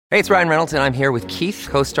Hey, it's Ryan Reynolds, and I'm here with Keith,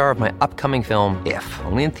 co-star of my upcoming film, If,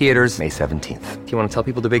 only in theaters May 17th. Do you want to tell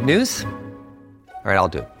people the big news? All right, I'll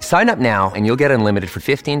do it. Sign up now and you'll get unlimited for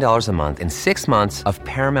 $15 a month and 6 months of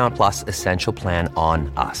Paramount Plus Essential Plan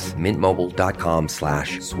on us.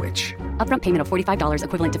 MintMobile.com/switch. Upfront payment of $45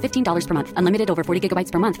 equivalent to $15 per month. Unlimited over 40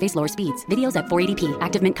 gigabytes per month. Face lower speeds. Videos at 480p.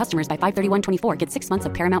 Active Mint customers by 531.24 get 6 months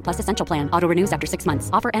of Paramount Plus Essential Plan. Auto renews after 6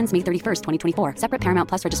 months. Offer ends May 31st, 2024. Separate Paramount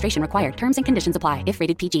Plus registration required. Terms and conditions apply if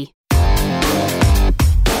rated PG.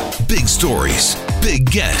 Big stories,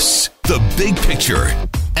 big guests, the big picture.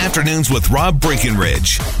 Afternoons with Rob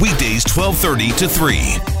Breckenridge. Weekdays 12:30 to 3,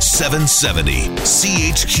 770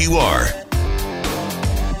 CHQR.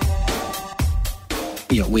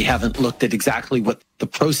 We haven't looked at exactly what the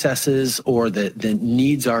processes or the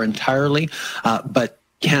needs are entirely, but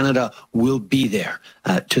Canada will be there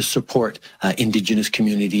to support Indigenous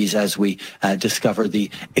communities as we discover the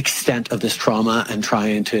extent of this trauma and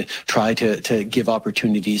try to give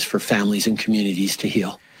opportunities for families and communities to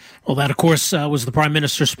heal. Well, that, of course, was the Prime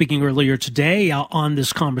Minister speaking earlier today on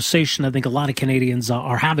this conversation I think a lot of Canadians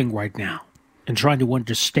are having right now and trying to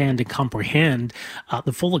understand and comprehend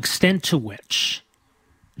the full extent to which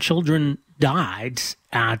children died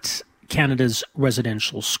at Canada's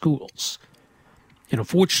residential schools.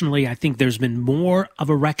 Fortunately, I think there's been more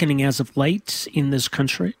of a reckoning as of late in this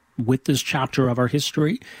country with this chapter of our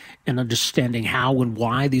history and understanding how and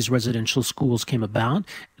why these residential schools came about,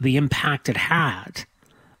 the impact it had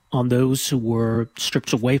on those who were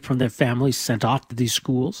stripped away from their families, sent off to these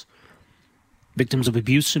schools, victims of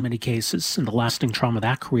abuse in many cases, and the lasting trauma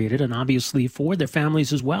that created, and obviously for their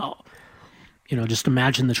families as well. Just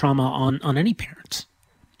imagine the trauma on any parent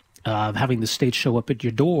of having the state show up at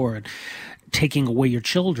your door and taking away your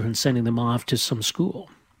children, sending them off to some school.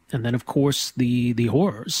 And then, of course, the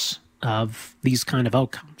horrors of these kind of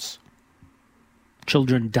outcomes.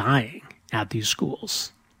 Children dying at these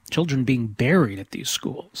schools. Children being buried at these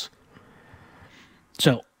schools.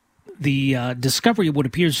 So the discovery of what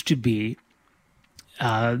appears to be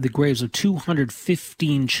the graves of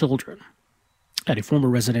 215 children at a former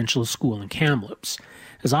residential school in Kamloops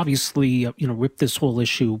has obviously ripped this whole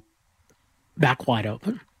issue back wide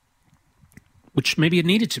open, which maybe it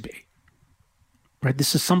needed to be. Right?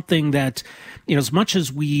 This is something that, as much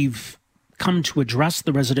as we've come to address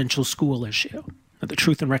the residential school issue, the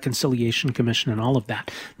Truth and Reconciliation Commission and all of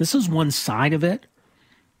that, this is one side of it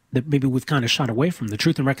that maybe we've kind of shot away from. The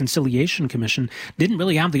Truth and Reconciliation Commission didn't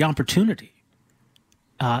really have the opportunity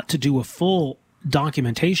to do a full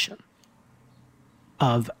documentation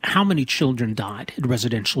of how many children died at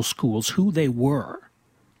residential schools, who they were,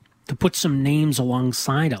 to put some names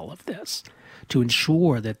alongside all of this, to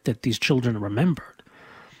ensure that these children are remembered.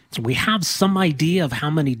 So we have some idea of how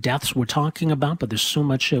many deaths we're talking about, but there's so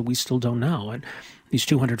much we still don't know. And these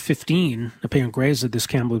 215 apparent graves at this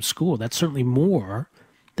Kamloops school, that's certainly more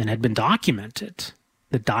than had been documented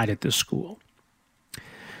that died at this school.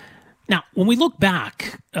 Now, when we look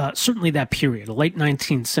back, certainly that period, the late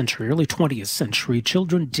 19th century, early 20th century,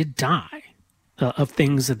 children did die of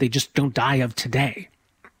things that they just don't die of today.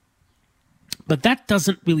 But that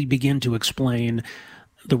doesn't really begin to explain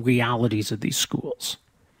the realities of these schools.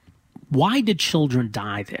 Why did children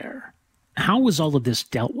die there? How was all of this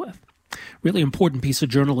dealt with? Really important piece of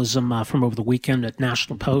journalism from over the weekend at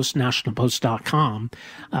National Post, nationalpost.com,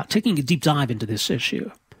 taking a deep dive into this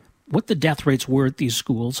issue. What the death rates were at these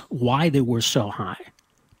schools, why they were so high,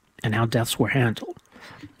 and how deaths were handled.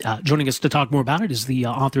 Joining us to talk more about it is the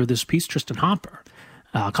author of this piece, Tristan Hopper,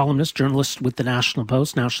 columnist, journalist with the National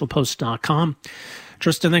Post, nationalpost.com.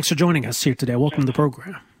 Tristan, thanks for joining us here today. Welcome to the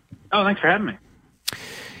program. Oh, thanks for having me.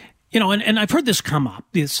 And I've heard this come up,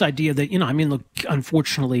 this idea that, look,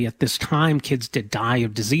 unfortunately at this time, kids did die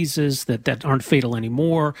of diseases that aren't fatal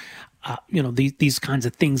anymore. These kinds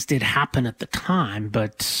of things did happen at the time.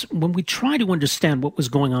 But when we try to understand what was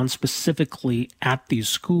going on specifically at these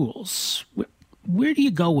schools, where do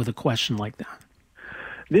you go with a question like that?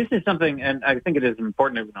 This is something, and I think it is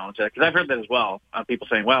important to acknowledge that, because I've heard that as well. People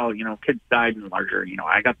saying, well, kids died in larger,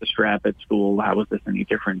 I got the strap at school. How was this any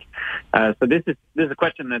different? So this is a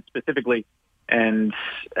question that specifically, and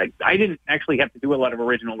I didn't actually have to do a lot of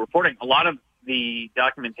original reporting. A lot of the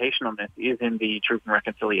documentation on this is in the Truth and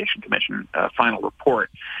Reconciliation Commission final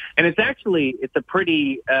report. And it's a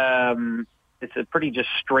pretty just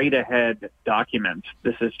straight ahead document.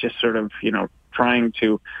 This is just sort of, trying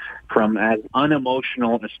to, from as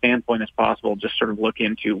unemotional a standpoint as possible, just sort of look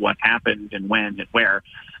into what happened and when and where.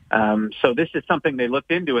 So this is something they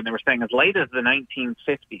looked into, and they were saying as late as the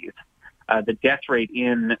 1950s, the death rate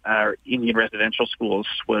in Indian residential schools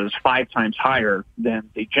was 5 times higher than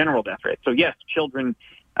the general death rate. So yes, children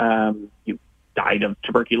you died of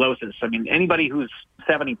tuberculosis. I mean, anybody who's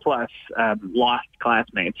 70 plus lost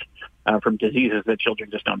classmates from diseases that children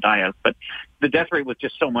just don't die of. But the death rate was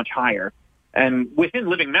just so much higher. And within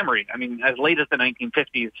living memory, I mean, as late as the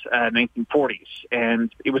 1950s, 1940s,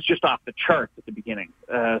 and it was just off the charts at the beginning.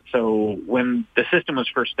 So when the system was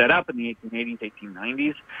first set up in the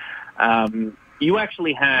 1880s, 1890s, you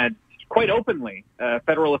actually had quite openly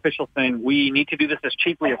federal officials saying, we need to do this as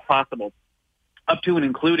cheaply as possible, up to and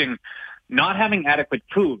including not having adequate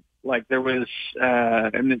food. Like there was,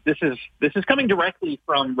 and this is coming directly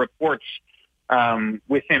from reports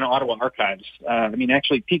within Ottawa archives. I mean,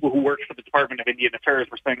 actually, people who worked for the Department of Indian Affairs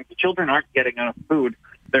were saying the children aren't getting enough food,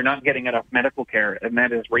 they're not getting enough medical care, and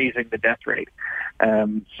that is raising the death rate.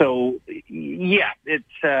 So, yeah, it's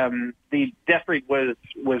the death rate was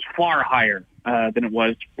far higher than it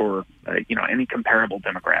was for any comparable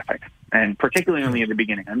demographic, and particularly in the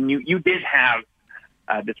beginning. I mean, you did have.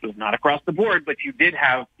 This was not across the board, but you did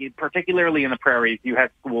have, particularly in the prairies, you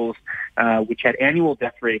had schools which had annual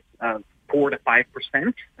death rates of 4 to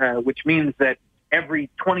 5%, which means that every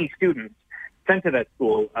 20 students sent to that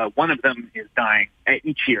school, one of them is dying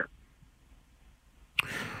each year.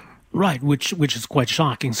 Right, which is quite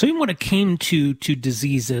shocking. So even when it came to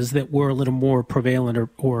diseases that were a little more prevalent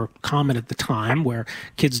or common at the time, where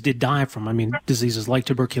kids did die from, I mean, diseases like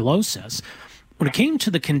tuberculosis, when it came to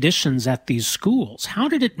the conditions at these schools, how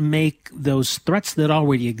did it make those threats that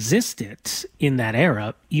already existed in that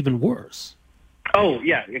era even worse? Oh,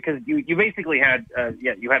 yeah, because you basically had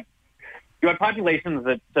you had populations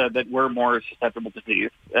that were more susceptible to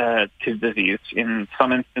disease. In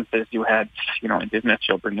some instances, you had indigenous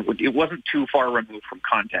children. It wasn't too far removed from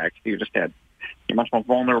contact. You just had much more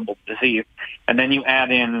vulnerable to disease, and then you add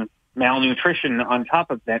in malnutrition on top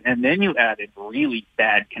of that, and then you add in really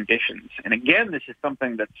bad conditions. And again, this is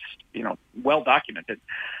something that's well documented.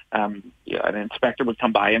 An inspector would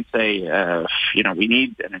come by and say, we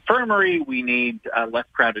need an infirmary, we need less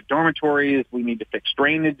crowded dormitories, we need to fix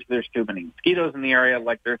drainage. There's too many mosquitoes in the area.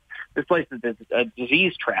 Like this place is a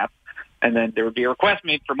disease trap. And then there would be a request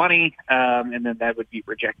made for money, and then that would be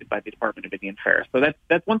rejected by the Department of Indian Affairs. So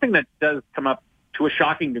that's one thing that does come up to a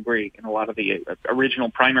shocking degree in a lot of the original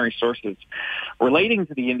primary sources relating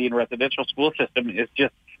to the Indian residential school system is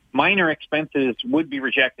just minor expenses would be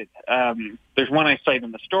rejected. There's one I cite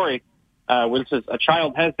in the story where it says a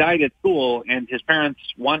child has died at school and his parents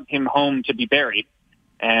want him home to be buried,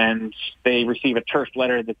 and they receive a terse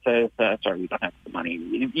letter that says, sorry, we don't have the money.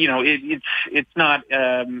 It's not,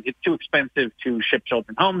 it's too expensive to ship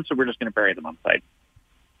children home, so we're just going to bury them on site.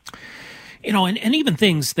 And even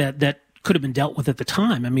things that could have been dealt with at the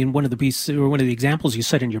time. I mean, one of the examples you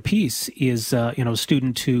cite in your piece is, a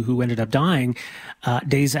student who ended up dying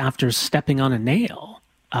days after stepping on a nail.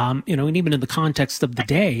 And even in the context of the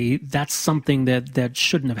day, that's something that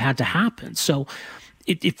shouldn't have had to happen. So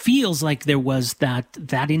it feels like there was that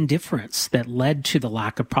indifference that led to the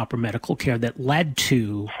lack of proper medical care, that led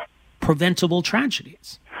to preventable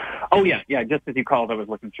tragedies. Oh, yeah. Just as you called, I was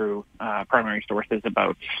looking through primary sources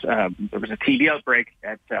about there was a TB outbreak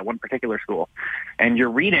at one particular school. And you're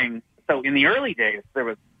reading, so in the early days, there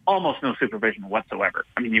was almost no supervision whatsoever.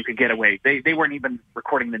 I mean, you could get away. They weren't even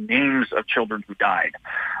recording the names of children who died.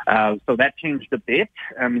 So that changed a bit.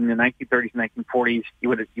 I mean, in the 1930s and 1940s, you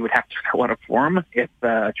would have to fill out a form if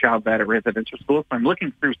a child died at a residential school. So I'm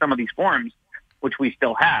looking through some of these forms, which we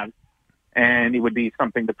still have. And it would be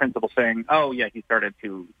something, the principal saying, oh, yeah, he started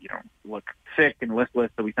to, look sick and listless,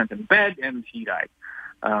 so we sent him to bed, and he died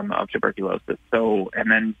of tuberculosis. So, and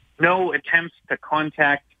then no attempts to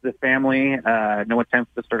contact the family, no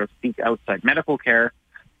attempts to sort of seek outside medical care.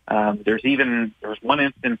 There was one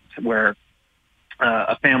instance where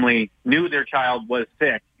a family knew their child was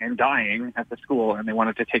sick and dying at the school, and they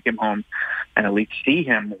wanted to take him home and at least see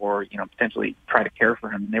him, or potentially try to care for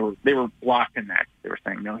him. And they were blocking that. They were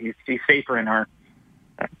saying, no, he's safer in our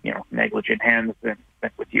negligent hands than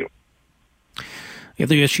with you. The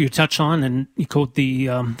other issue you touch on, and you quote the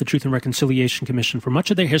Truth and Reconciliation Commission, for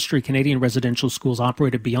much of their history, Canadian residential schools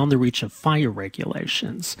operated beyond the reach of fire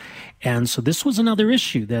regulations. And so this was another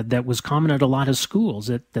issue that was common at a lot of schools,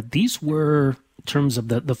 that these were, in terms of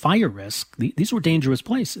the fire risk, these were dangerous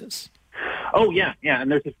places. Oh, yeah.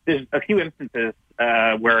 And there's a few instances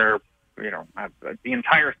where, the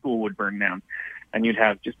entire school would burn down, and you'd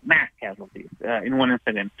have just mass casualties. In one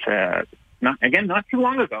incident, not too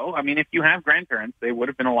long ago. I mean, if you have grandparents, they would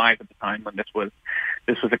have been alive at the time when this was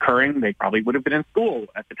occurring. They probably would have been in school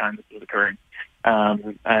at the time this was occurring.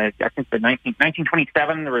 I think the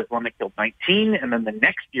 1927, there was one that killed 19, and then the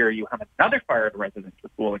next year you have another fire at a residential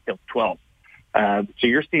school that killed 12. So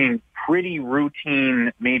you're seeing pretty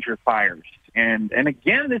routine major fires, and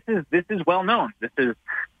again, this is well known. This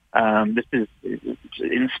is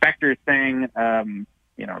inspectors saying,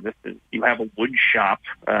 you have a wood shop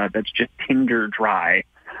that's just tinder dry,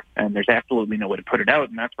 and there's absolutely no way to put it out,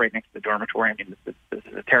 and that's right next to the dormitory. I mean, this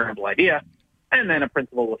is a terrible idea. And then a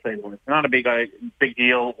principal will say, well, it's not a big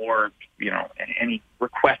deal, or, any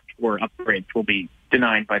request for upgrades will be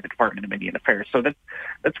denied by the Department of Indian Affairs. So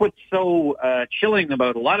that's what's so chilling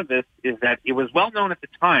about a lot of this, is that it was well known at the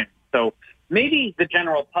time. So maybe the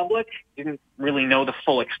general public didn't really know the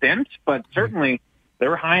full extent, but certainly there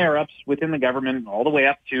were higher-ups within the government, all the way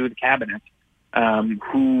up to the cabinet,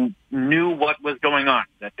 who knew what was going on,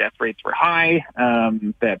 that death rates were high,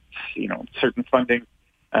 that, certain funding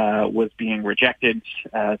was being rejected.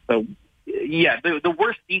 The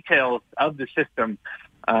worst details of the system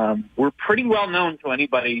were pretty well known to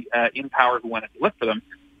anybody in power who wanted to look for them.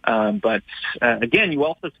 But again, you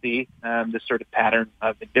also see this sort of pattern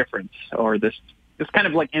of indifference, or this kind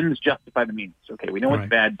of like ends justify the means. Okay, we know it's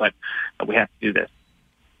bad, but we have to do this.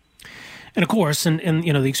 And of course, and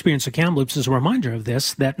the experience of Kamloops is a reminder of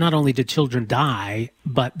this, that not only did children die,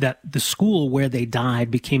 but that the school where they died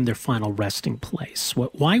became their final resting place.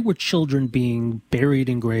 Why were children being buried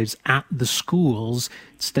in graves at the schools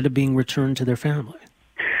instead of being returned to their family?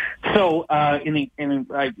 So in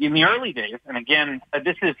the early days, and again,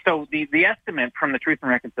 this is the estimate from the Truth and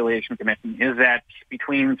Reconciliation Commission is that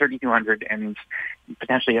between 3,200 and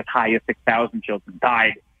potentially as high as 6,000 children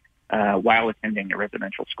died while attending a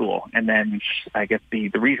residential school. And then I guess the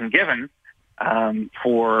reason given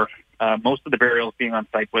for most of the burials being on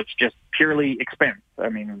site was just purely expense. I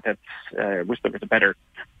mean, I wish there was a better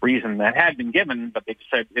reason that had been given, but they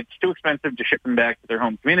said it's too expensive to ship them back to their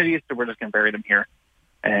home communities, so we're just going to bury them here.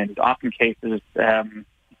 And often cases,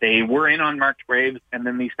 they were in unmarked graves, and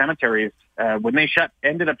then these cemeteries, when they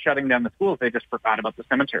ended up shutting down the schools, they just forgot about the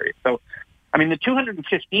cemetery. So, I mean, the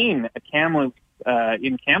 215 at Kamloops,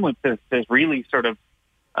 in Kamloops has really sort of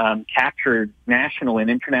captured national and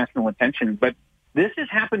international attention. But this has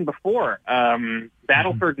happened before.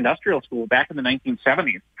 Battleford Industrial School back in the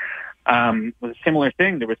 1970s was a similar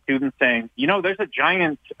thing. There were students saying, there's a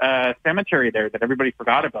giant cemetery there that everybody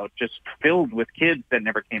forgot about, just filled with kids that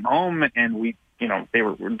never came home, and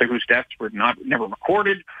whose deaths were never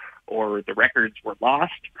recorded, or the records were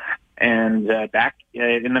lost. And back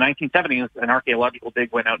in the 1970s, an archaeological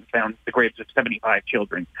dig went out and found the graves of 75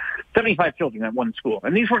 children. 75 children at one school.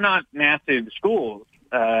 And these were not massive schools.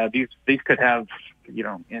 These could have,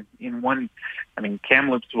 in one, I mean,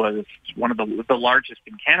 Kamloops was one of the largest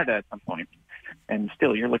in Canada at some point. And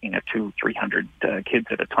still, you're looking at 200-300 kids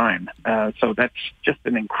at a time. So that's just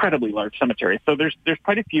an incredibly large cemetery. So there's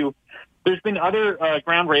quite a few. There's been other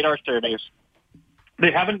ground radar surveys.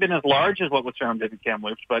 They haven't been as large as what was found in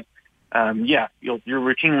Kamloops, but you'll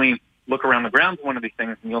routinely look around the grounds of one of these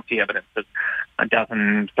things, and you'll see evidence of a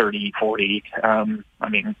dozen, 30, 40.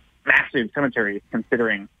 Massive cemeteries,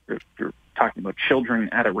 considering you're talking about children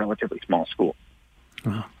at a relatively small school.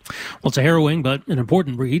 Well, it's a harrowing but an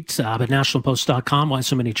important read at nationalpost.com, why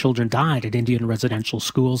so many children died at Indian residential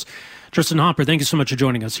schools. Tristan Hopper, thank you so much for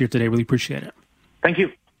joining us here today. Really appreciate it. Thank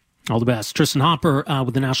you. All the best. Tristan Hopper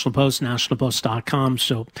with the National Post, nationalpost.com.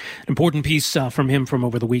 So an important piece from him from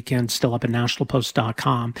over the weekend, still up at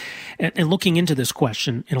nationalpost.com. And looking into this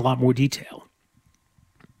question in a lot more detail.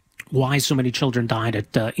 Why so many children died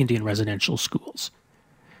at Indian residential schools?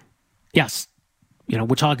 Yes,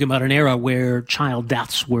 we're talking about an era where child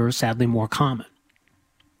deaths were sadly more common.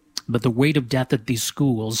 But the rate of death at these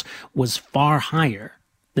schools was far higher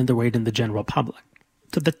than the rate in the general public.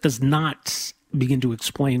 So that does not begin to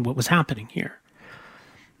explain what was happening here.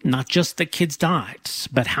 Not just that kids died,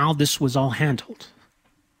 but how this was all handled.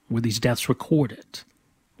 Were these deaths recorded?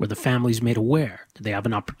 Were the families made aware? Did they have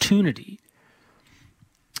an opportunity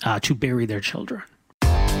to bury their children?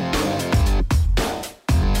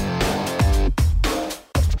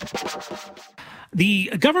 The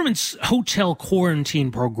government's hotel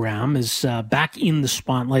quarantine program is back in the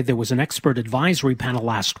spotlight. There was an expert advisory panel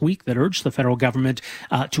last week that urged the federal government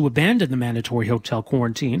to abandon the mandatory hotel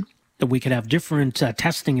quarantine, that we could have different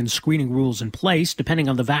testing and screening rules in place depending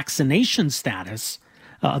on the vaccination status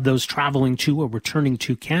of those traveling to or returning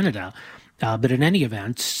to Canada. But in any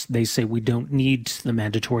event, they say we don't need the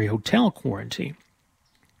mandatory hotel quarantine.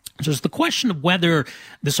 So it's the question of whether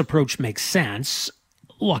this approach makes sense.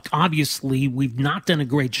 Look, obviously, we've not done a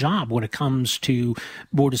great job when it comes to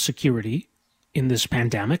border security in this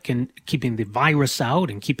pandemic and keeping the virus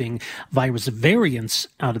out and keeping virus variants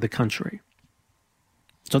out of the country.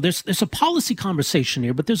 So there's a policy conversation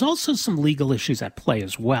here, but there's also some legal issues at play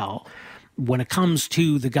as well. when it comes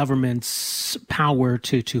to the government's power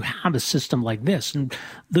to have a system like this and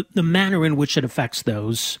the manner in which it affects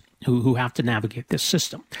those who have to navigate this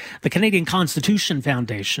system. The Canadian Constitution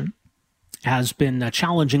Foundation has been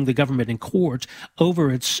challenging the government in court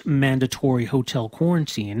over its mandatory hotel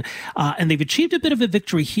quarantine. And they've achieved a bit of a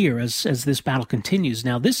victory here as this battle continues.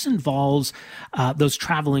 Now, this involves those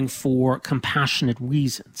traveling for compassionate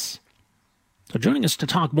reasons. So joining us to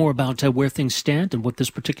talk more about where things stand and what this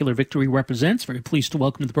particular victory represents, very pleased to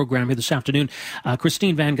welcome to the program here this afternoon,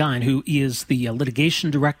 Christine Van Gyn, who is the litigation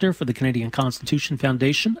director for the Canadian Constitution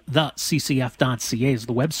Foundation. The ccf.ca is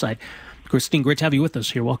the website. Christine, great to have you with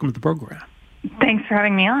us here. Welcome to the program. Thanks for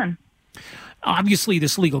having me on. Obviously,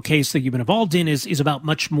 this legal case that you've been involved in is about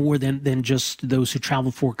much more than just those who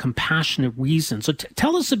travel for compassionate reasons. So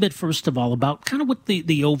tell us a bit, first of all, about kind of what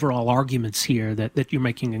the overall arguments here that you're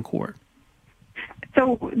making in court.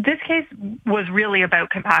 So this case was really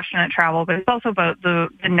about compassionate travel, but it's also about the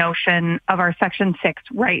notion of our Section 6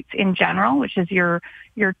 rights in general, which is your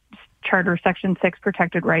Charter Section 6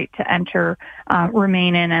 protected right to enter,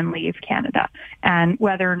 remain in, and leave Canada, and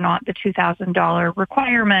whether or not the $2,000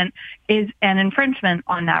 requirement is an infringement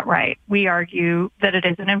on that right. We argue that it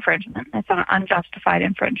is an infringement. It's an unjustified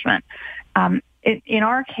infringement. In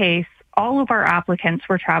our case, all of our applicants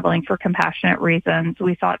were traveling for compassionate reasons.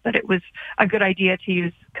 We thought that it was a good idea to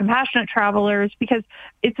use compassionate travelers because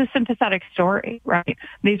it's a sympathetic story, right?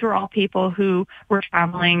 These were all people who were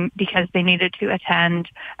traveling because they needed to attend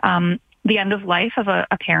the end of life of a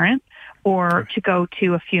parent, or to go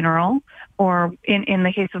to a funeral, or in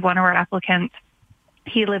the case of one of our applicants,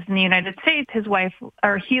 he lives in the United States.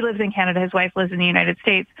 He lives in Canada. His wife lives in the United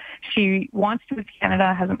States. She wants to move to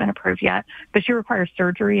Canada, hasn't been approved yet, but she requires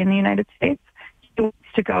surgery in the United States. He wants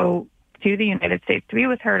to go to the United States to be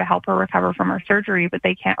with her to help her recover from her surgery, but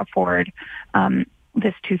they can't afford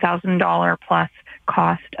this $2,000 plus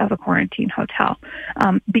cost of a quarantine hotel.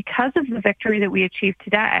 Because of the victory that we achieved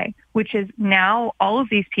today, which is now all of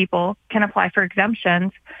these people can apply for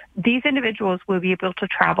exemptions, these individuals will be able to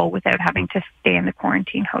travel without having to stay in the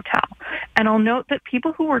quarantine hotel. And I'll note that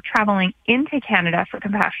people who were traveling into Canada for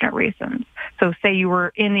compassionate reasons, so say you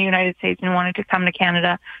were in the United States and wanted to come to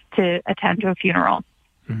Canada to attend to a funeral,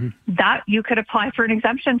 that you could apply for an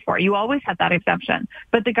exemption for. You always had that exemption,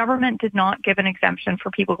 but the government did not give an exemption for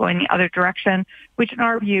people going the other direction, which in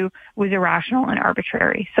our view was irrational and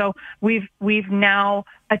arbitrary. So we've now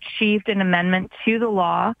achieved an amendment to the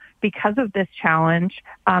law because of this challenge,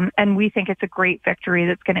 and we think it's a great victory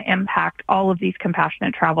that's going to impact all of these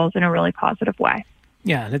compassionate travels in a really positive way.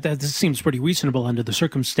 Yeah, that seems pretty reasonable under the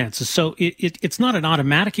circumstances. So it's not an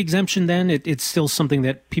automatic exemption then? It's still something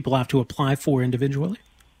that people have to apply for individually?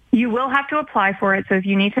 You will have to apply for it. So if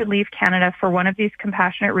you need to leave Canada for one of these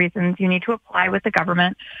compassionate reasons, you need to apply with the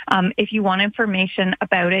government. If you want information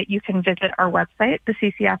about it, you can visit our website,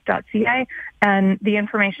 theccf.ca, and the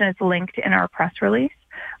information is linked in our press release.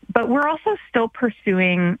 But we're also still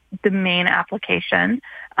pursuing the main application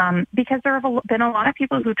because there have been a lot of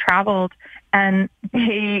people who traveled and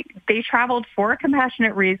they traveled for a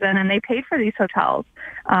compassionate reason and they paid for these hotels.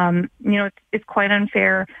 It's quite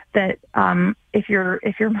unfair that if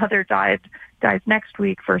your mother dies next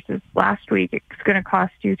week versus last week, it's going to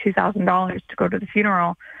cost you $2,000 to go to the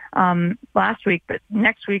funeral last week, but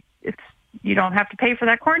next week you don't have to pay for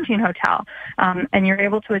that quarantine hotel, and you're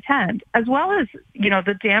able to attend, as well as,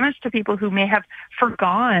 the damage to people who may have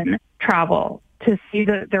forgone travel to see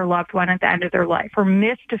their loved one at the end of their life or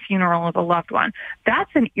missed a funeral of a loved one. That's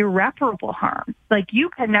an irreparable harm. Like, you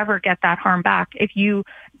can never get that harm back if you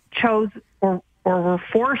chose or were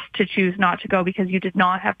forced to choose not to go because you did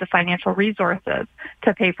not have the financial resources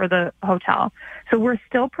to pay for the hotel. So we're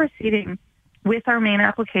still proceeding with our main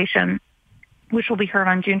application, which will be heard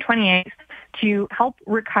on June 28th, to help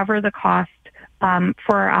recover the cost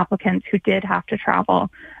for our applicants who did have to travel.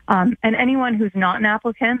 And anyone who's not an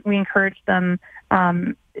applicant, we encourage them,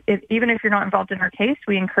 even if you're not involved in our case,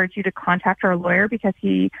 we encourage you to contact our lawyer because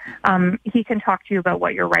he can talk to you about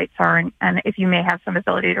what your rights are and if you may have some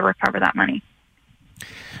ability to recover that money.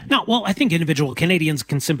 Now, well, I think individual Canadians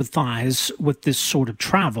can sympathize with this sort of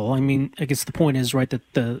travel. I mean, I guess the point is, right, that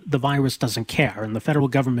the virus doesn't care, and the federal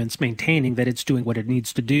government's maintaining that it's doing what it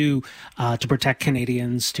needs to do to protect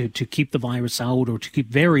Canadians, to keep the virus out or to keep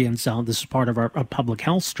variants out. This is part of our public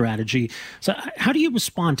health strategy. So how do you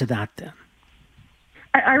respond to that then?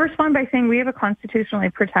 I respond by saying we have a constitutionally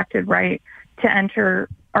protected right to enter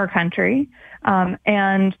our country,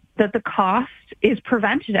 and that the cost is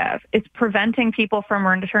preventative. It's preventing people from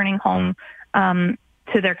returning home to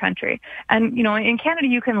their country. And, in Canada,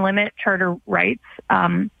 you can limit charter rights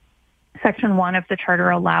Section 1 of the Charter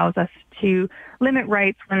allows us to limit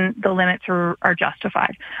rights when the limits are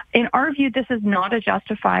justified. In our view, this is not a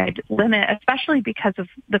justified limit, especially because of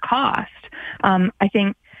the cost. I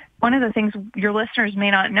think one of the things your listeners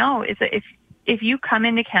may not know is that if you come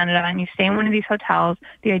into Canada and you stay in one of these hotels,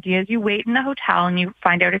 the idea is you wait in the hotel and you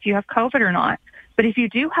find out if you have COVID or not. But if you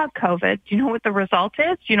do have COVID, do you know what the result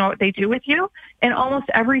is? Do you know what they do with you? In almost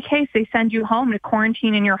every case, they send you home to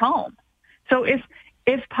quarantine in your home. So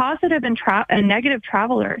if positive and negative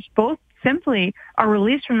travelers both simply are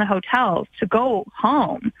released from the hotels to go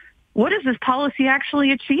home, what is this policy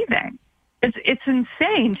actually achieving? It's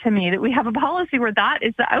insane to me that we have a policy where that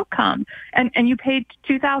is the outcome, and you paid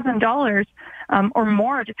 $2,000 or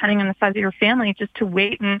more, depending on the size of your family, just to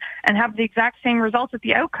wait and have the exact same results at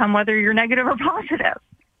the outcome, whether you're negative or positive.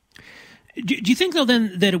 Do you think, though,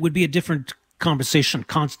 then that it would be a different conversation,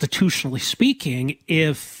 constitutionally speaking,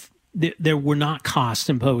 if there were not costs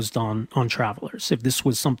imposed on travelers? If this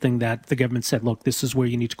was something that the government said, look, this is where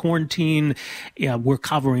you need to quarantine, we're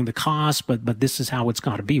covering the cost, but this is how it's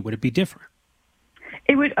got to be, would it be different?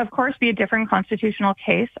 It would, of course, be a different constitutional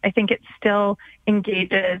case. I think it still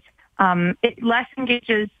engages, it less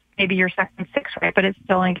engages maybe your Section 6 right, but it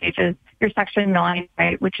still engages your Section 9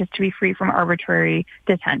 right, which is to be free from arbitrary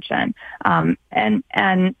detention. And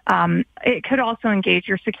it could also engage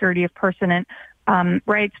your security of person and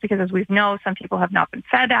rights, because as we know, some people have not been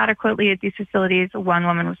fed adequately at these facilities. One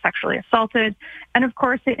woman was sexually assaulted. And of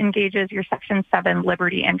course, it engages your Section 7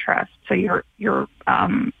 liberty interest. So your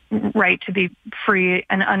right to be free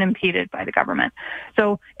and unimpeded by the government.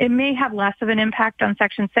 So it may have less of an impact on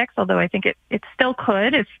Section 6, although I think it still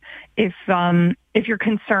could if your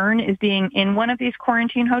concern is being in one of these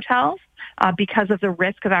quarantine hotels because of the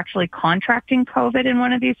risk of actually contracting COVID in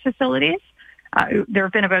one of these facilities. There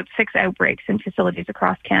have been about 6 outbreaks in facilities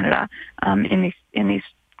across Canada in these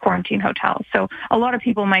quarantine hotels. So a lot of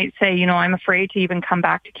people might say, I'm afraid to even come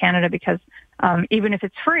back to Canada because even if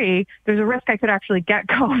it's free, there's a risk I could actually get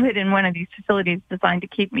COVID in one of these facilities designed to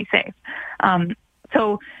keep me safe.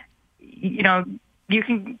 So, you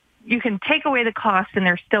can take away the cost, and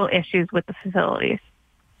there's still issues with the facilities.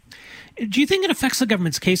 Do you think it affects the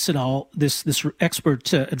government's case at all, this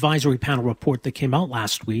expert advisory panel report that came out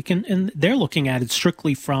last week? And they're looking at it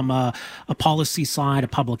strictly from a policy side, a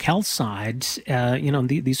public health side.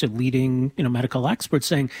 These are leading medical experts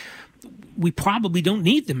saying we probably don't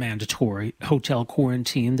need the mandatory hotel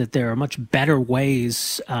quarantine, that there are much better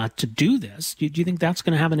ways to do this. Do you think that's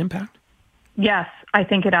going to have an impact? Yes, I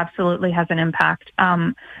think it absolutely has an impact.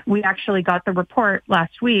 We actually got the report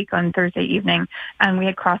last week on Thursday evening, and we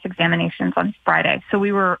had cross-examinations on Friday. So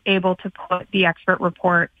we were able to put the expert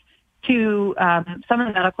report to some of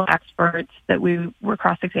the medical experts that we were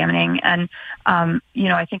cross-examining. And,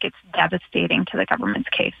 I think it's devastating to the government's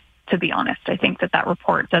case, to be honest. I think that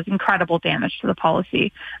report does incredible damage to the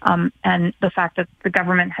policy. And the fact that the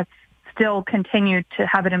government has still continued to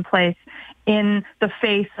have it in place in the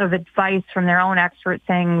face of advice from their own experts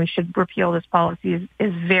saying we should repeal this policy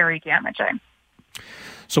is very damaging.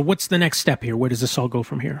 So what's the next step here? Where does this all go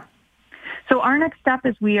from here? So our next step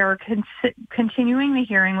is we are continuing the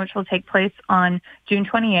hearing, which will take place on June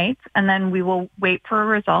 28th, and then we will wait for a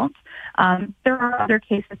result. There are other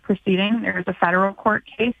cases proceeding. There's a federal court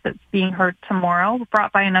case that's being heard tomorrow,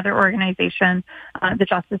 brought by another organization, the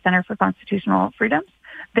Justice Center for Constitutional Freedoms.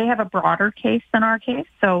 They have a broader case than our case.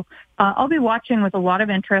 So I'll be watching with a lot of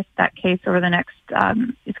interest that case over the next,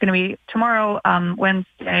 it's going to be tomorrow,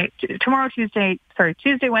 Tuesday,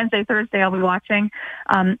 Wednesday, Thursday, I'll be watching.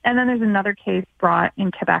 And then there's another case brought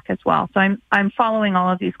in Quebec as well. So I'm following all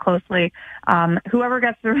of these closely. Whoever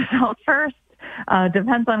gets the result first,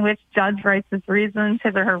 depends on which judge writes his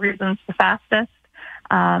or her reasons the fastest.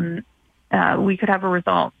 We could have a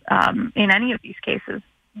result in any of these cases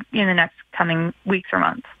in the next coming weeks or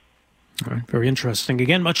months. All right, very interesting.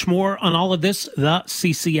 Again, much more on all of this,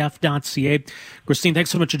 theccf.ca. Christine,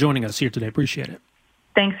 thanks so much for joining us here today. Appreciate it.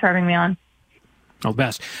 Thanks for having me on. All the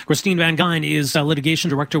best. Christine Van Gyn is litigation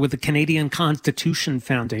director with the Canadian Constitution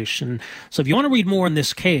Foundation. So if you want to read more on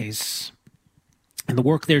this case and the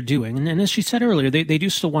work they're doing, and as she said earlier, they do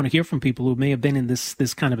still want to hear from people who may have been in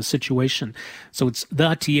this kind of a situation. So it's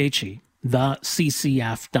theccf.ca.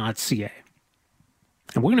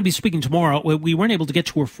 And we're going to be speaking tomorrow. We weren't able to get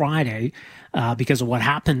to her Friday because of what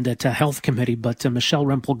happened at Health Committee, but Michelle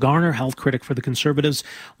Rempel-Garner, health critic for the Conservatives,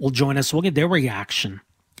 will join us. We'll get their reaction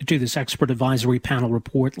to this expert advisory panel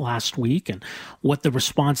report last week and what the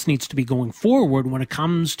response needs to be going forward when it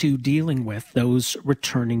comes to dealing with those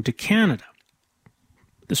returning to Canada.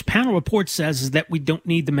 This panel report says that we don't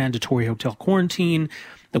need the mandatory hotel quarantine,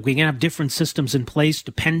 that we can have different systems in place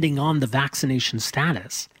depending on the vaccination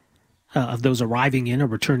status of those arriving in or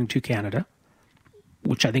returning to Canada,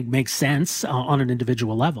 which I think makes sense on an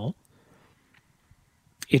individual level.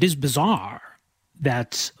 It is bizarre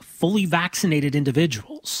that fully vaccinated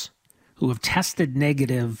individuals who have tested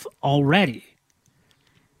negative already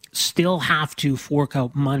still have to fork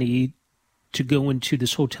out money to go into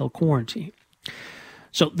this hotel quarantine.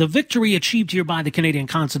 So the victory achieved here by the Canadian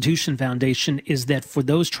Constitution Foundation is that for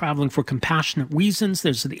those traveling for compassionate reasons,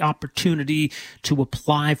 there's the opportunity to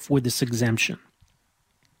apply for this exemption.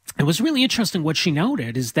 It was really interesting what she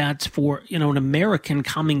noted is that for, an American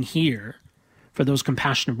coming here for those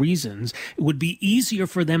compassionate reasons, it would be easier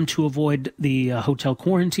for them to avoid the hotel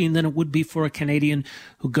quarantine than it would be for a Canadian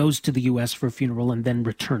who goes to the U.S. for a funeral and then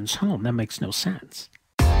returns home. That makes no sense.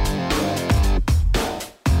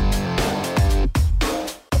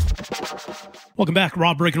 Welcome back.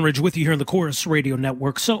 Rob Breckenridge with you here on the Chorus Radio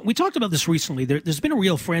Network. So we talked about this recently. There's been a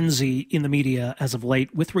real frenzy in the media as of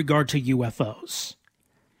late with regard to UFOs.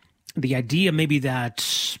 The idea maybe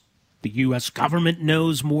that the U.S. government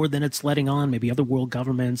knows more than it's letting on, maybe other world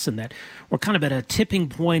governments, and that we're kind of at a tipping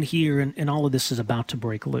point here and all of this is about to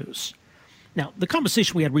break loose. Now, the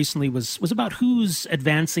conversation we had recently was about who's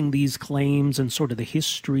advancing these claims and sort of the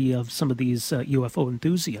history of some of these UFO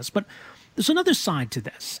enthusiasts. But there's another side to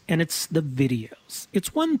this, and it's the videos.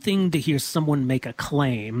 It's one thing to hear someone make a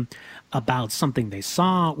claim about something they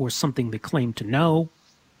saw or something they claim to know,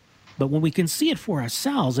 but when we can see it for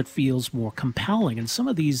ourselves, it feels more compelling. And some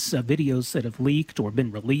of these videos that have leaked or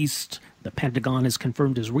been released, the Pentagon has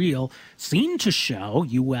confirmed as real, seem to show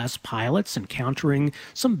U.S. pilots encountering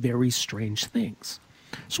some very strange things.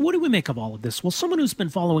 So what do we make of all of this? Well, someone who's been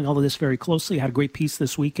following all of this very closely, had a great piece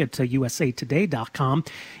this week at usatoday.com,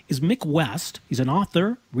 is Mick West. He's an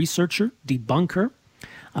author, researcher, debunker.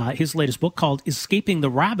 His latest book called Escaping the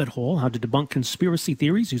Rabbit Hole, How to Debunk Conspiracy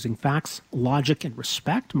Theories Using Facts, Logic, and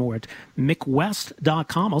Respect. More at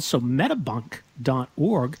mickwest.com, also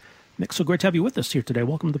metabunk.org. Mick, so great to have you with us here today.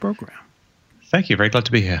 Welcome to the program. Thank you. Very glad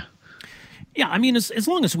to be here. Yeah, I mean, as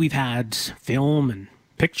long as we've had film and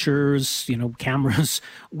pictures, cameras,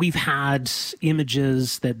 we've had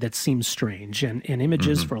images that seem strange. And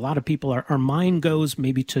images, for a lot of people, our mind goes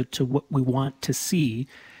maybe to what we want to see.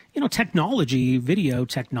 Technology, video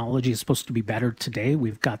technology is supposed to be better today.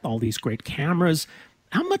 We've got all these great cameras.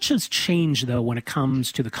 How much has changed, though, when it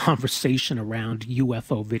comes to the conversation around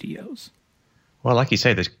UFO videos? Well, like you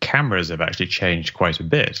say, the cameras have actually changed quite a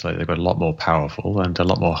bit. Like they've got a lot more powerful and a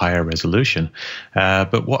lot more higher resolution.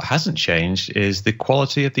 But what hasn't changed is the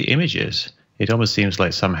quality of the images. It almost seems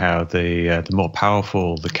like somehow the more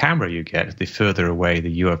powerful the camera you get, the further away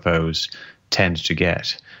the UFOs tend to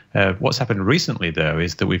get. What's happened recently, though,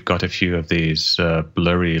 is that we've got a few of these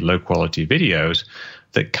blurry, low-quality videos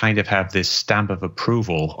that kind of have this stamp of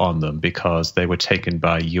approval on them because they were taken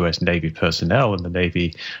by U.S. Navy personnel and the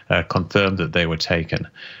Navy confirmed that they were taken.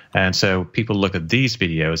 And so people look at these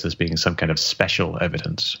videos as being some kind of special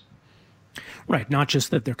evidence. Right, not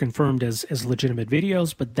just that they're confirmed as legitimate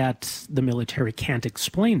videos, but that the military can't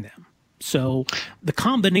explain them. So the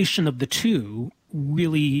combination of the two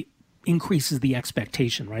really increases the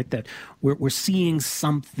expectation, right? That we're seeing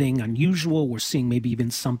something unusual. We're seeing maybe even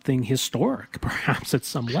something historic, perhaps at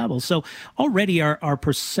some level. So already our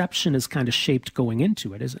perception is kind of shaped going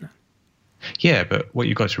into it, isn't it? Yeah, but what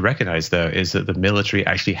you've got to recognize, though, is that the military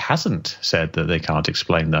actually hasn't said that they can't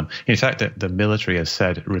explain them. In fact, the military has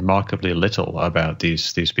said remarkably little about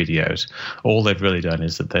these videos. All they've really done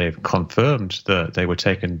is that they've confirmed that they were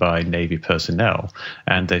taken by Navy personnel,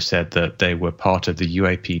 and they've said that they were part of the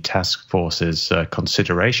UAP task force's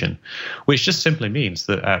consideration, which just simply means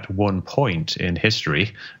that at one point in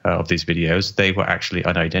history of these videos, they were actually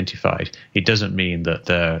unidentified. It doesn't mean that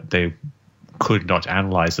they could not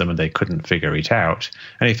analyze them and they couldn't figure it out.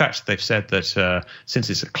 And in fact, they've said that since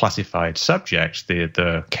it's a classified subject,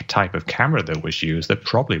 the type of camera that was used, they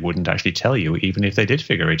probably wouldn't actually tell you, even if they did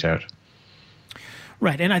figure it out.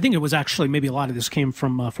 Right. And I think it was actually maybe a lot of this came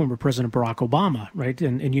from former President Barack Obama, right?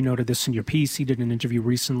 And you noted this in your piece. He did an interview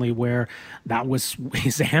recently where that was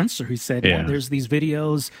his answer. He said, yeah, there's these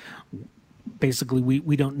videos. Basically,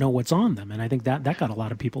 we don't know what's on them. And I think that got a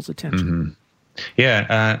lot of people's attention. Mm-hmm.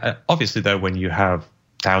 Yeah. Obviously, though, when you have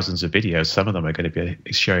thousands of videos, some of them are going to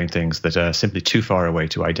be showing things that are simply too far away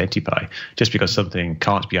to identify. Just because something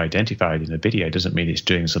can't be identified in a video doesn't mean it's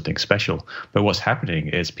doing something special. But what's happening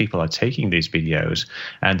is people are taking these videos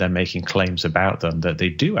and they're making claims about them that they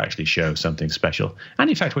do actually show something special. And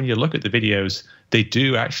in fact, when you look at the videos, they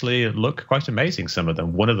do actually look quite amazing, some of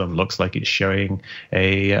them. One of them looks like it's showing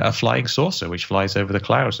a flying saucer which flies over the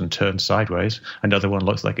clouds and turns sideways. Another one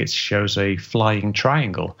looks like it shows a flying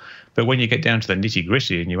triangle. But when you get down to the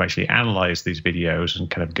nitty-gritty and you actually analyze these videos and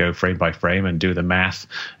kind of go frame by frame and do the math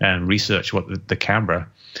and research what the camera,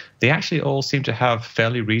 they actually all seem to have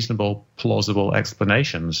fairly reasonable, plausible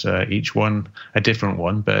explanations, each one a different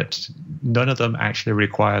one, but none of them actually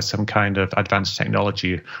require some kind of advanced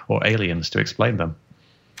technology or aliens to explain them.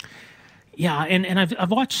 Yeah, and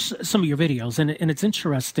I've watched some of your videos, and it's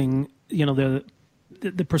interesting, you know,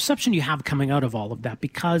 the perception you have coming out of all of that,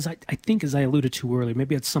 because I think, as I alluded to earlier,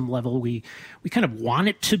 maybe at some level we kind of want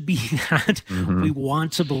it to be that. Mm-hmm. We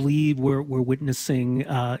want to believe we're witnessing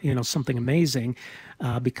something amazing,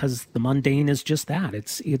 because the mundane is just that.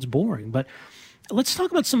 It's boring. But let's talk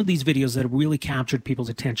about some of these videos that have really captured people's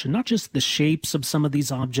attention, not just the shapes of some of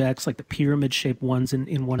these objects, like the pyramid-shaped ones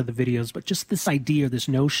in one of the videos, but just this idea, this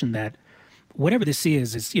notion that whatever this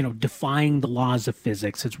is, you know, defying the laws of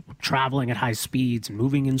physics. It's traveling at high speeds and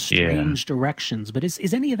moving in strange directions. But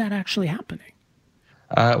is any of that actually happening?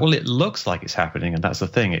 Well, it looks like it's happening, and that's the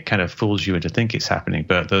thing. It kind of fools you into think it's happening.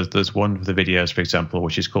 But there's one of the videos, for example,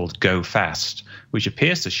 which is called Go Fast, which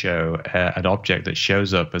appears to show an object that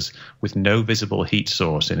shows up as with no visible heat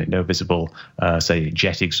source in it, no visible, say,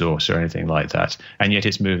 jet exhaust or anything like that, and yet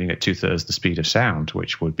it's moving at 2/3 the speed of sound,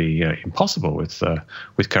 which would be impossible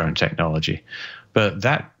with current technology. But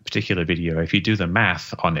that particular video, if you do the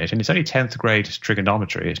math on it, and it's only 10th grade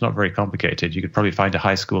trigonometry, it's not very complicated. You could probably find a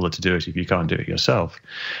high schooler to do it if you can't do it yourself.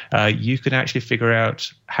 You can actually figure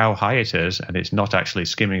out how high it is, and it's not actually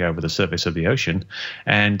skimming over the surface of the ocean.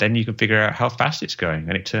 And then you can figure out how fast it's going.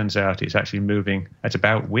 And it turns out it's actually moving at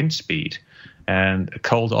about wind speed. And a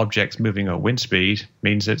cold object moving at wind speed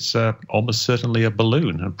means it's almost certainly a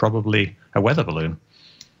balloon, and probably a weather balloon.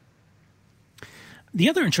 The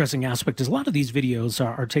other interesting aspect is a lot of these videos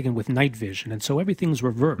are taken with night vision, and so everything's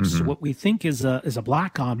reversed. Mm-hmm. What we think is a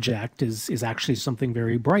black object is actually something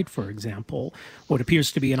very bright, for example. What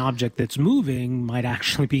appears to be an object that's moving might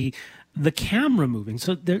actually be the camera moving.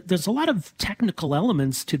 So there's a lot of technical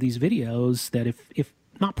elements to these videos that, if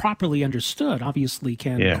not properly understood, obviously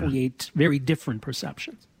can create very different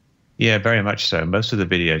perceptions. Yeah, very much so. Most of the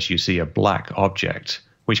videos you see a black object,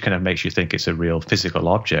 which kind of makes you think it's a real physical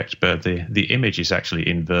object, but the image is actually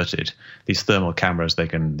inverted. These thermal cameras, they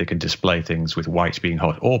can display things with white being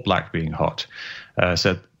hot or black being hot.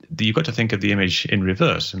 So you've got to think of the image in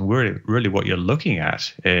reverse. And really what you're looking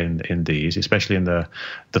at in these, especially in the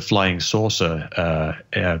flying saucer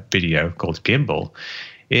video called Gimbal,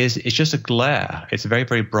 it's just a glare. It's a very,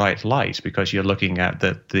 very bright light because you're looking at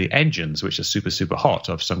the engines, which are super, super hot,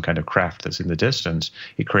 of some kind of craft that's in the distance.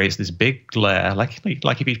 It creates this big glare, like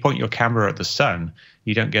if you point your camera at the sun,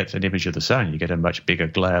 you don't get an image of the sun. You get a much bigger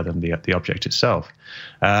glare than the object itself.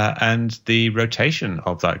 And the rotation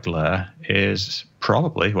of that glare is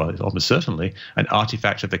probably, well, it's almost certainly, an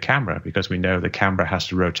artifact of the camera, because we know the camera has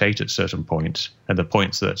to rotate at certain points, and the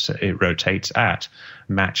points that it rotates at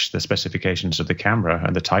match the specifications of the camera,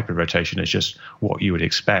 and the type of rotation is just what you would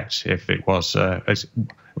expect if it was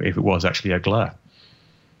actually a glare.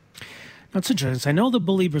 That's interesting. I know the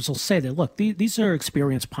believers will say that, look, these are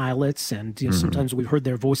experienced pilots, and sometimes we've heard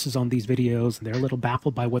their voices on these videos, and they're a little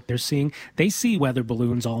baffled by what they're seeing. They see weather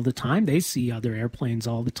balloons all the time. They see other airplanes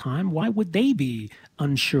all the time. Why would they be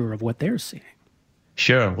unsure of what they're seeing?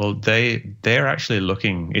 Sure. Well, they're actually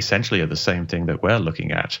looking essentially at the same thing that we're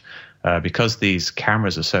looking at. Because these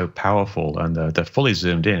cameras are so powerful and they're fully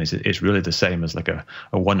zoomed in, it's really the same as like a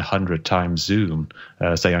 100 times zoom,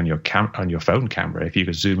 say on your phone camera. If you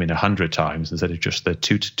could zoom in 100 times instead of just the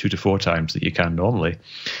two to four times that you can normally,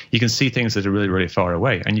 you can see things that are really, really far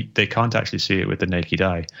away, and they can't actually see it with the naked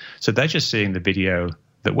eye. So they're just seeing the video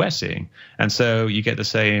that we're seeing. And so you get the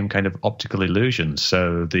same kind of optical illusions.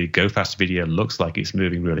 So the Go Fast video looks like it's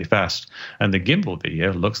moving really fast, and the Gimbal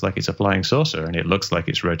video looks like it's a flying saucer, and it looks like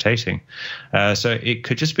it's rotating. So it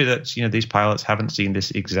could just be that, these pilots haven't seen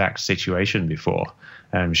this exact situation before.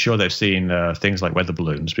 I'm sure they've seen things like weather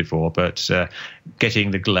balloons before, but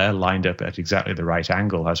getting the glare lined up at exactly the right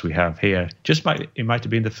angle, as we have here, it might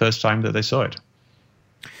have been the first time that they saw it.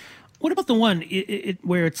 What about the one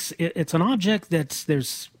where it's an object that's,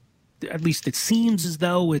 there's, at least it seems as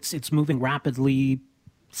though it's moving rapidly,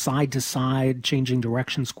 side to side, changing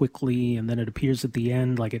directions quickly, and then it appears at the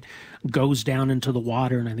end like it goes down into the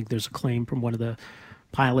water. And I think there's a claim from one of the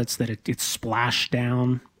pilots that it splashed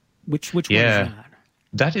down. Which one is that?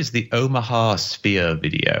 That is the Omaha Sphere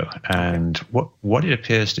video. And what it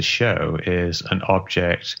appears to show is an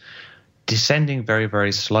object descending very,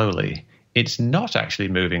 very slowly. It's not actually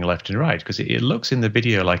moving left and right, because it looks in the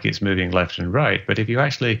video like it's moving left and right. But if you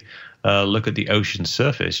actually look at the ocean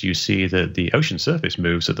surface, you see that the ocean surface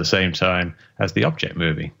moves at the same time as the object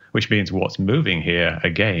moving, which means what's moving here,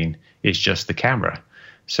 again, is just the camera.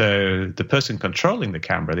 So the person controlling the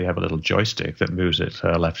camera, they have a little joystick that moves it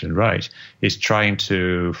left and right, is trying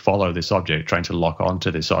to follow this object, trying to lock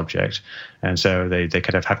onto this object. And so they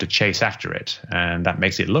kind of have to chase after it. And that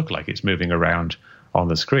makes it look like it's moving around on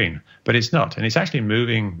the screen, but it's not. And it's actually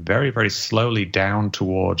moving very, very slowly down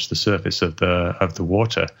towards the surface of the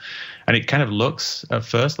water. And it kind of looks at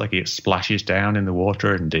first like it splashes down in the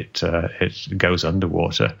water and it goes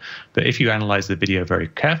underwater. But if you analyze the video very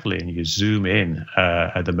carefully and you zoom in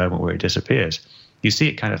at the moment where it disappears, you see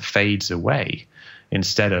it kind of fades away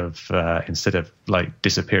instead of like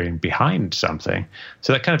disappearing behind something.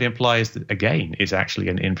 So that kind of implies that, again, it's actually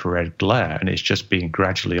an infrared glare and it's just being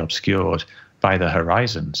gradually obscured by the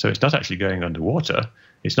horizon. So it's not actually going underwater.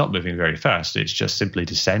 It's not moving very fast. It's just simply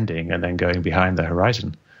descending and then going behind the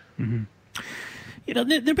horizon. Mm-hmm. You know,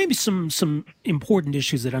 there may be some important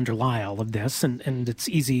issues that underlie all of this, and it's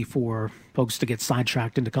easy for folks to get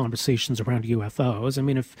sidetracked into conversations around UFOs. I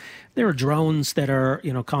mean, if there are drones that are,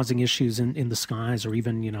 causing issues in the skies, or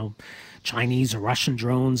even, Chinese or Russian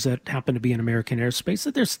drones that happen to be in American airspace,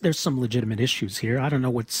 that there's some legitimate issues here. I don't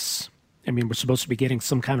know we're supposed to be getting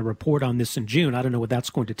some kind of report on this in June. I don't know what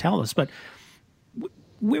that's going to tell us, but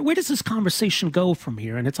where does this conversation go from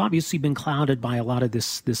here? And it's obviously been clouded by a lot of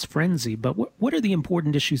this frenzy, but what are the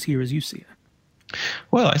important issues here as you see it?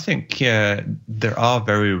 Well, I think there are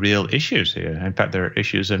very real issues here. In fact, there are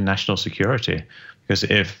issues of national security, because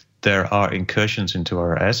if there are incursions into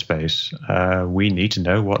our airspace, we need to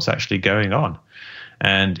know what's actually going on.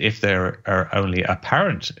 And if there are only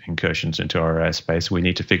apparent incursions into our airspace, we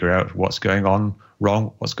need to figure out what's going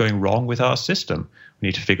wrong with our system. We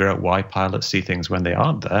need to figure out why pilots see things when they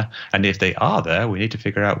aren't there. And if they are there, we need to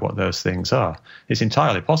figure out what those things are. It's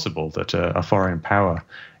entirely possible that a foreign power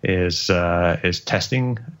is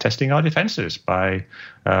testing our defenses by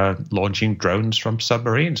launching drones from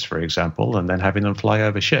submarines, for example, and then having them fly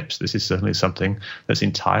over ships. This is certainly something that's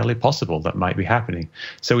entirely possible that might be happening.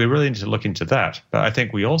 So we really need to look into that. But I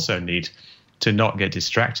think we also need to not get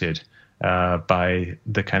distracted by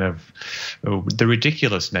the kind of the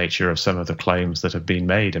ridiculous nature of some of the claims that have been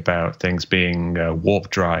made about things being warp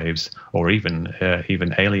drives or even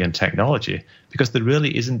alien technology, because there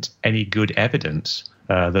really isn't any good evidence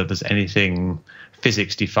that there's anything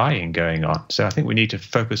physics-defying going on. So I think we need to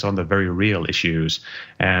focus on the very real issues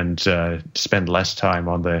and spend less time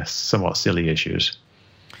on the somewhat silly issues.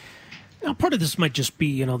 Now, part of this might just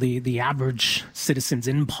be, the average citizen's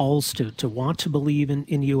impulse to want to believe in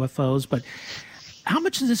UFOs, but how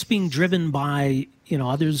much is this being driven by,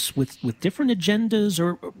 others with different agendas,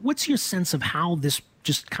 or what's your sense of how this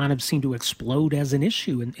just kind of seemed to explode as an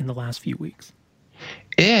issue in the last few weeks?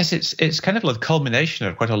 Yes, it's kind of a culmination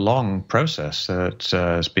of quite a long process that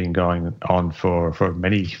has been going on for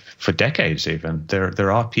decades even.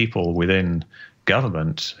 There are people within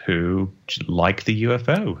government who like the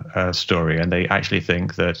UFO story, and they actually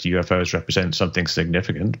think that UFOs represent something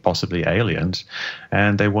significant, possibly aliens,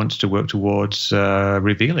 and they want to work towards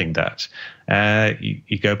revealing that.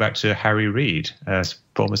 You go back to Harry Reid,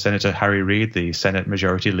 former Senator Harry Reid, the Senate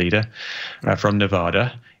Majority Leader from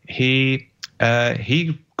Nevada. He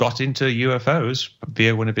got into UFOs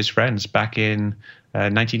via one of his friends back in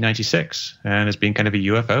 1996, and has been kind of a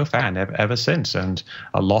UFO fan ever since. And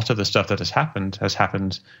a lot of the stuff that has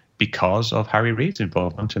happened because of Harry Reid's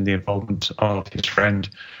involvement and the involvement of his friend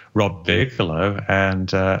Rob Bigelow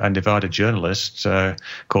and a Nevada journalist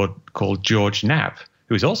called George Knapp,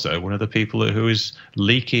 who is also one of the people who is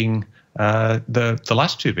leaking the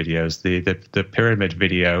last two videos, the pyramid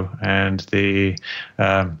video and the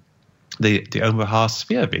Omaha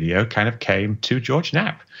Sphere video kind of came to George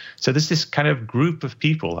Knapp. So there's this kind of group of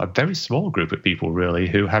people, a very small group of people really,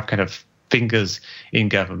 who have kind of fingers in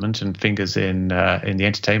government and fingers in the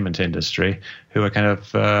entertainment industry, who are kind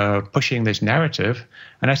of pushing this narrative.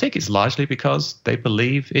 And I think it's largely because they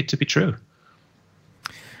believe it to be true.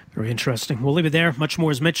 Very interesting. We'll leave it there. Much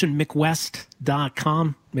more is mentioned,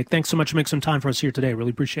 MickWest.com. Mick, thanks so much for making some time for us here today.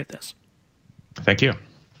 Really appreciate this. Thank you.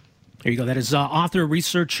 There you go. That is author,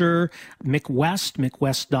 researcher Mick West,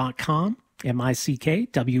 MickWest.com.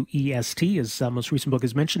 MICKWEST. His most recent book,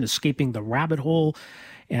 as mentioned, Escaping the Rabbit Hole.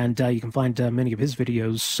 And you can find many of his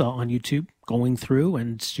videos on YouTube going through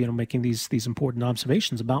and, making these important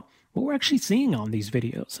observations about what we're actually seeing on these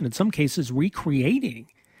videos. And in some cases, recreating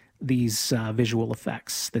these visual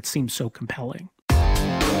effects that seem so compelling.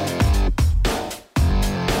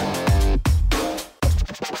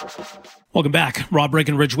 Welcome back. Rob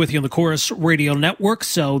Breckenridge with you on the Chorus Radio Network.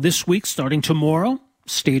 So this week, starting tomorrow,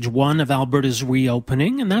 Stage 1 of Alberta's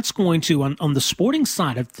reopening, and that's going to, on the sporting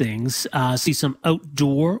side of things, see some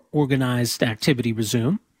outdoor organized activity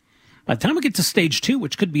resume. By the time we get to Stage 2,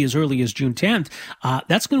 which could be as early as June 10th,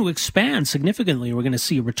 that's going to expand significantly. We're going to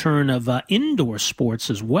see a return of indoor sports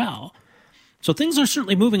as well. So things are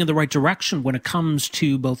certainly moving in the right direction when it comes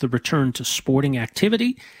to both the return to sporting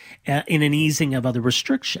activity and an easing of other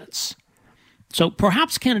restrictions. So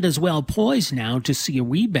perhaps Canada is well poised now to see a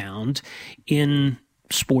rebound in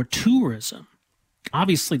sport tourism.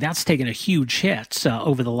 Obviously, that's taken a huge hit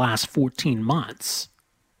over the last 14 months,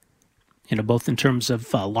 both in terms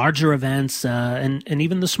of larger events and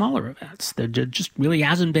even the smaller events. There just really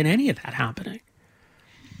hasn't been any of that happening.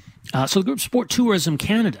 So the group Sport Tourism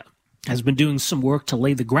Canada has been doing some work to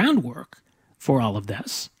lay the groundwork for all of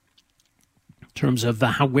this in terms of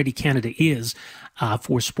how ready Canada is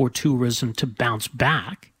for sport tourism to bounce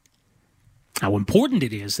back, how important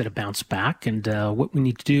it is that it bounce back, and what we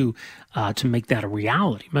need to do to make that a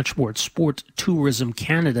reality. Much more at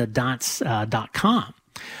sporttourismcanada.com.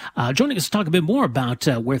 Joining us to talk a bit more about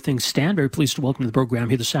where things stand, very pleased to welcome to the program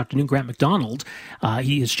here this afternoon, Grant McDonald.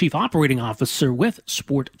 He is Chief Operating Officer with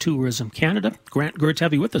Sport Tourism Canada. Grant, great to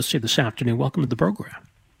have you with us here this afternoon. Welcome to the program.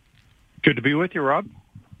 Good to be with you, Rob.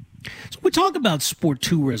 So we talk about sport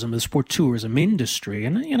tourism, the sport tourism industry,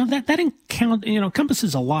 and that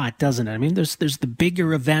encompasses a lot, doesn't it? I mean, there's the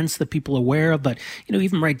bigger events that people are aware of, but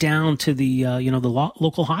even right down to the the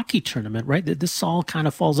local hockey tournament, right? This all kind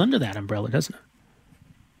of falls under that umbrella, doesn't it?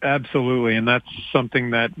 Absolutely, and that's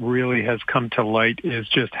something that really has come to light, is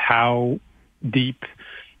just how deep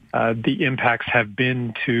the impacts have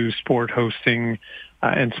been to sport hosting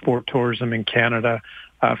and sport tourism in Canada.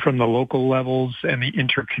 From the local levels and the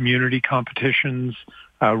inter-community competitions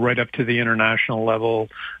right up to the international level,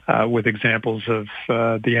 with examples of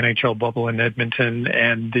the NHL bubble in Edmonton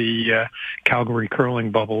and the Calgary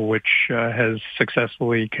curling bubble, which has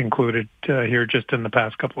successfully concluded here just in the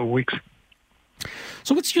past couple of weeks.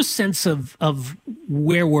 So what's your sense of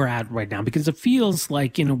where we're at right now? Because it feels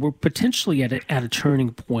like, we're potentially at a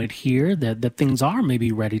turning point here, that things are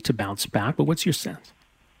maybe ready to bounce back. But what's your sense?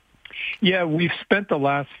 Yeah, we've spent the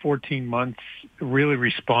last 14 months really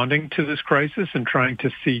responding to this crisis and trying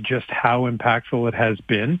to see just how impactful it has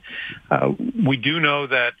been. We do know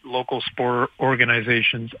that local sport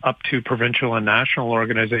organizations up to provincial and national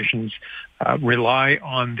organizations rely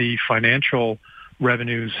on the financial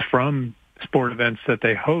revenues from sport events that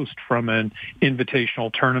they host, from an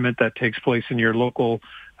invitational tournament that takes place in your local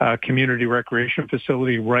community recreation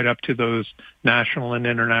facility right up to those national and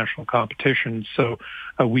international competitions. So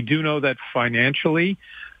we do know that financially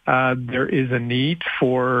there is a need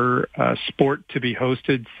for sport to be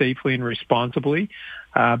hosted safely and responsibly.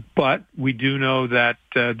 But we do know that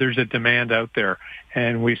there's a demand out there,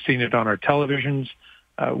 and we've seen it on our televisions.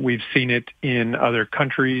 We've seen it in other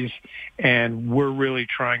countries, and we're really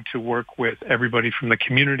trying to work with everybody from the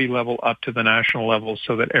community level up to the national level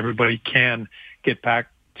so that everybody can get back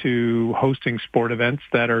to hosting sport events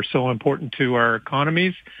that are so important to our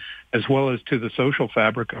economies as well as to the social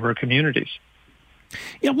fabric of our communities.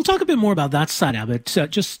 Yeah, we'll talk a bit more about that side of it.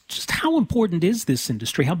 Just how important is this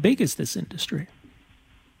industry? How big is this industry?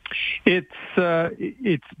 It's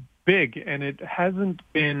big, and it hasn't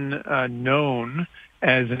been known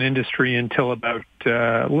as an industry until about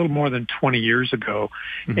a little more than 20 years ago.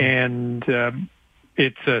 Mm-hmm. And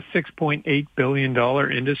it's a $6.8 billion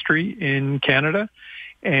industry in Canada.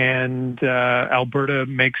 And Alberta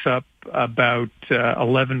makes up about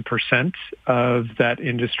 11% of that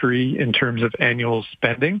industry in terms of annual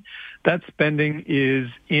spending. That spending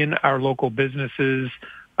is in our local businesses,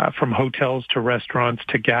 from hotels to restaurants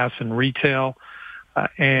to gas and retail.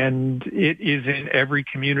 And it is in every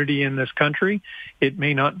community in this country. It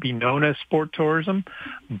may not be known as sport tourism,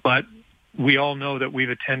 but we all know that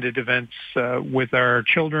we've attended events with our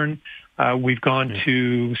children. We've gone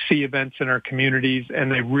to see events in our communities,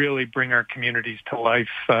 and they really bring our communities to life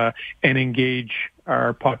and engage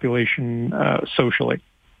our population socially.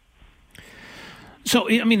 So,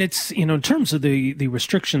 I mean, it's, in terms of the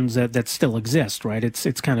restrictions that still exist, right,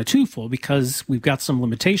 it's kind of twofold, because we've got some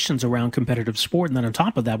limitations around competitive sport. And then on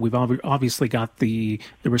top of that, we've obviously got the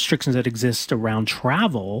restrictions that exist around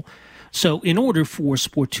travel. So in order for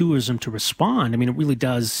sport tourism to respond, I mean, it really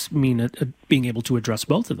does mean being able to address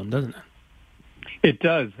both of them, doesn't it? It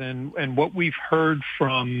does. And what we've heard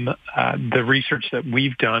from the research that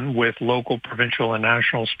we've done with local, provincial, and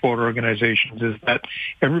national sport organizations is that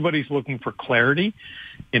everybody's looking for clarity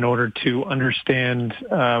in order to understand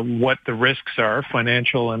what the risks are,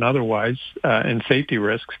 financial and otherwise, and safety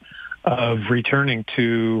risks of returning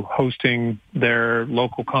to hosting their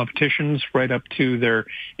local competitions right up to their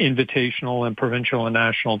invitational and provincial and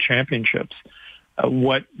national championships.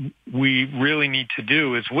 What we really need to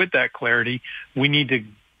do is, with that clarity, we need to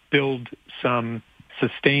build some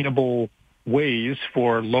sustainable ways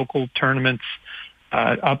for local tournaments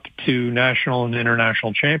up to national and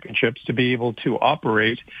international championships to be able to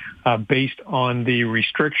operate based on the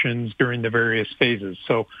restrictions during the various phases.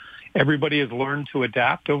 So everybody has learned to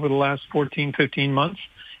adapt over the last 14, 15 months.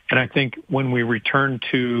 And I think when we return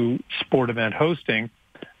to sport event hosting,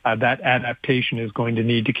 that adaptation is going to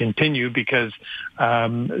need to continue because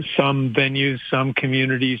some venues, some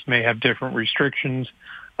communities may have different restrictions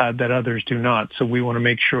that others do not. So we want to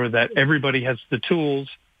make sure that everybody has the tools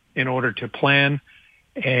in order to plan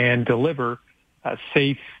and deliver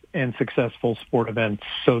safe and successful sport events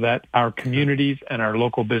so that our communities and our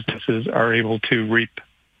local businesses are able to reap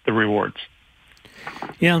the rewards.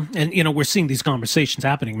 Yeah, and, we're seeing these conversations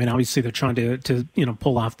happening. I mean, obviously they're trying to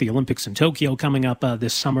pull off the Olympics in Tokyo coming up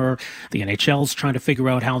this summer. The NHL's trying to figure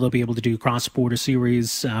out how they'll be able to do cross-border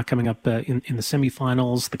series coming up in the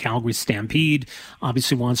semifinals. The Calgary Stampede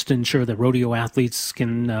obviously wants to ensure that rodeo athletes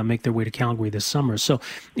can make their way to Calgary this summer. So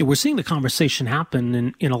we're seeing the conversation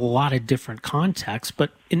happen in a lot of different contexts.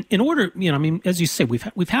 But in order, as you say,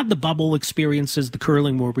 we've had the bubble experiences, the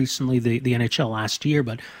curling more recently, the NHL last year,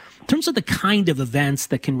 but in terms of the kind of events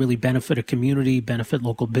that can really benefit a community, benefit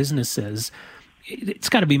local businesses, it's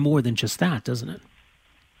got to be more than just that, doesn't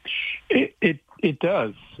it? It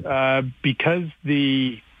does. Because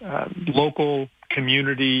the local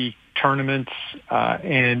community tournaments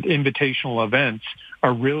and invitational events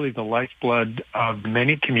are really the lifeblood of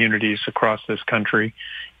many communities across this country.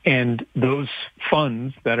 And those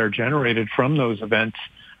funds that are generated from those events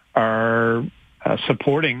are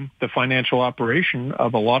supporting the financial operation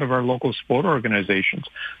of a lot of our local sport organizations.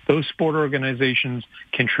 Those sport organizations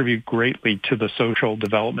contribute greatly to the social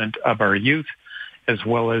development of our youth, as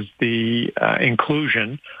well as the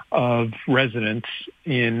inclusion of residents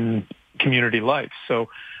in community life. So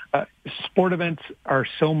sport events are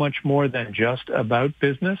so much more than just about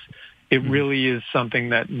business. It really is something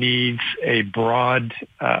that needs a broad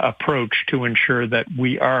approach to ensure that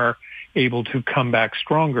we are able to come back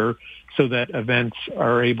stronger so that events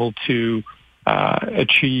are able to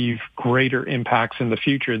achieve greater impacts in the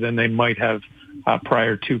future than they might have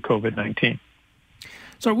prior to COVID-19.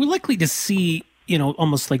 So are we likely to see,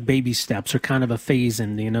 almost like baby steps or kind of a phase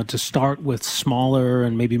in, to start with smaller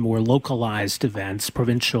and maybe more localized events,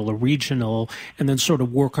 provincial or regional, and then sort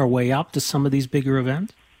of work our way up to some of these bigger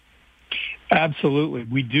events? Absolutely.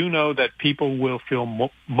 We do know that people will feel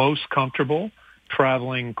most comfortable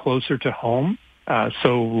traveling closer to home.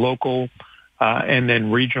 So local and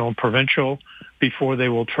then regional, provincial, before they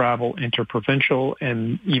will travel interprovincial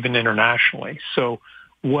and even internationally. So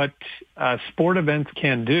what sport events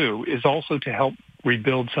can do is also to help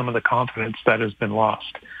rebuild some of the confidence that has been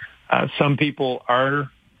lost. Some people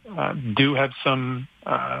do have some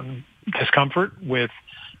discomfort with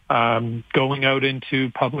going out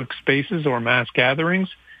into public spaces or mass gatherings.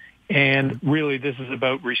 And really, this is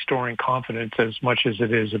about restoring confidence as much as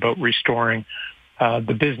it is about restoring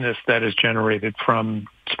the business that is generated from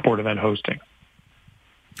sport event hosting.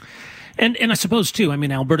 And I suppose, too,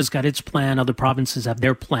 Alberta's got its plan. Other provinces have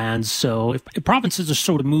their plans. So if provinces are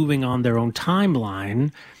sort of moving on their own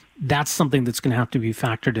timeline, that's something that's going to have to be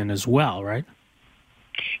factored in as well, right?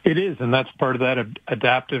 It is, and that's part of that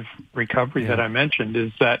adaptive recovery that I mentioned,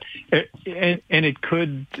 is that it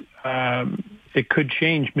could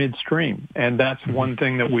change midstream. And that's one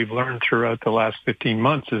thing that we've learned throughout the last 15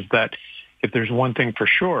 months is that if there's one thing for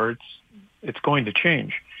sure, it's going to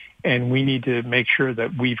change. And we need to make sure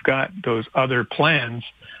that we've got those other plans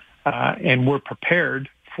and we're prepared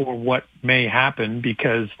for what may happen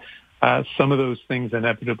because some of those things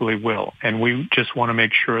inevitably will. And we just want to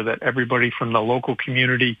make sure that everybody from the local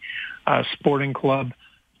community sporting club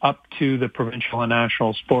up to the provincial and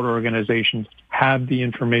national sport organizations have the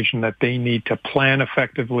information that they need to plan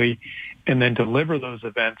effectively and then deliver those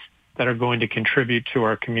events that are going to contribute to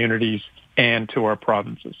our communities and to our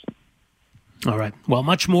provinces. All right. Well,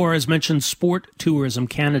 much more, as mentioned,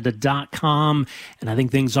 sporttourismcanada.com. And I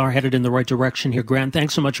think things are headed in the right direction here. Grant,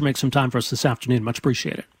 thanks so much for making some time for us this afternoon. Much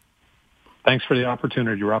appreciated. Thanks for the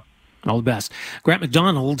opportunity, Rob. All the best. Grant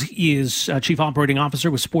McDonald is Chief Operating Officer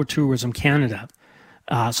with Sport Tourism Canada.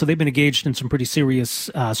 So they've been engaged in some pretty serious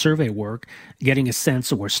survey work, getting a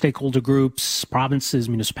sense of where stakeholder groups, provinces,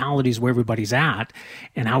 municipalities, where everybody's at,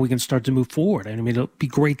 and how we can start to move forward. And I mean, it'll be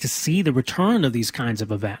great to see the return of these kinds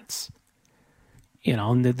of events. You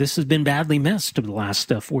know, and this has been badly missed over the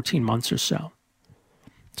last 14 months or so.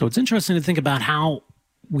 So it's interesting to think about how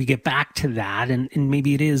we get back to that, and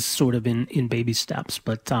maybe it is sort of in baby steps,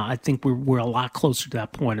 but I think we're a lot closer to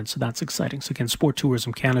that point, and so that's exciting. So again,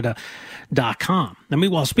 sporttourismcanada.com. Now,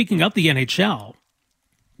 meanwhile, speaking of the NHL,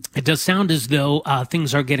 it does sound as though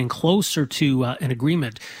things are getting closer to an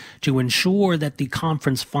agreement to ensure that the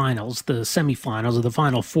conference finals, the semifinals, or the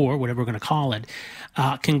Final Four, whatever we're going to call it,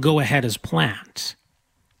 can go ahead as planned.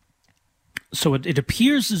 So it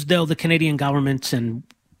appears as though the Canadian government and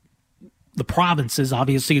the provinces,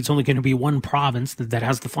 obviously it's only going to be one province that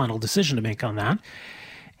has the final decision to make on that.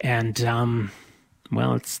 And,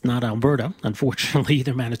 well, it's not Alberta, unfortunately.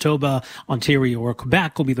 Either Manitoba, Ontario, or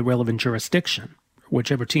Quebec will be the relevant jurisdiction,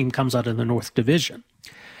 whichever team comes out of the North Division.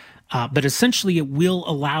 But essentially it will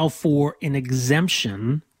allow for an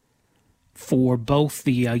exemption for both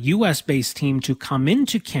the U.S.-based team to come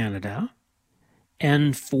into Canada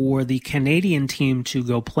and for the Canadian team to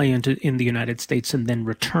go play in the United States and then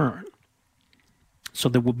return. So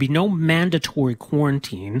there will be no mandatory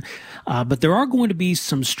quarantine, but there are going to be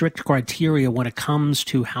some strict criteria when it comes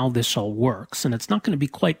to how this all works. And it's not going to be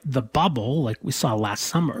quite the bubble like we saw last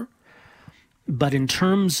summer. But in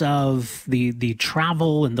terms of the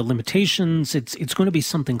travel and the limitations, it's going to be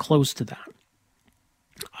something close to that.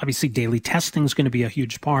 Obviously, daily testing is going to be a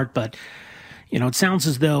huge part, but, you know, it sounds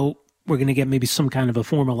as though we're going to get maybe some kind of a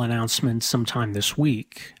formal announcement sometime this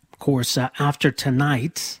week. Of course, after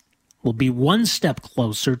tonight, we'll be one step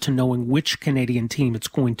closer to knowing which Canadian team it's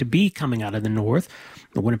going to be coming out of the North.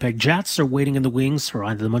 The Winnipeg Jets are waiting in the wings for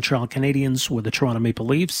either the Montreal Canadiens or the Toronto Maple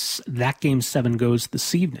Leafs. That Game 7 goes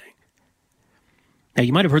this evening. Now,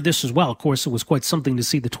 you might have heard this as well. Of course, it was quite something to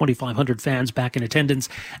see the 2,500 fans back in attendance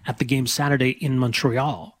at the game Saturday in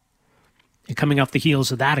Montreal. And coming off the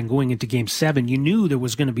heels of that and going into Game 7, you knew there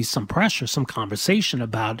was going to be some pressure, some conversation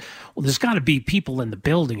about, well, there's got to be people in the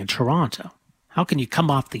building in Toronto. How can you come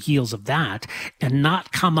off the heels of that and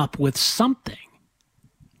not come up with something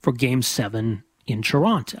for Game 7 in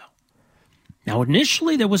Toronto? Now,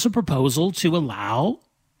 initially, there was a proposal to allow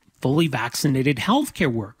fully vaccinated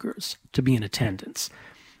healthcare workers to be in attendance.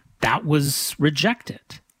 That was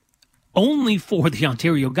rejected, only for the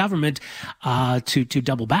Ontario government to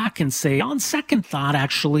double back and say, on second thought,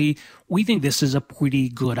 actually, we think this is a pretty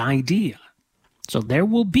good idea. So there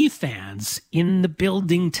will be fans in the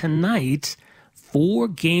building tonight for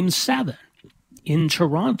Game 7 in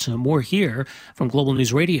Toronto. More here from Global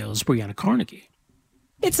News Radio's Brianna Carnegie.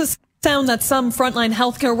 It's a sound that some frontline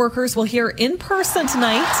healthcare workers will hear in person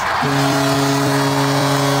tonight.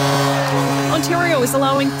 Ontario is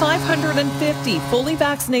allowing 550 fully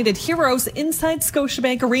vaccinated heroes inside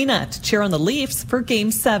Scotiabank Arena to cheer on the Leafs for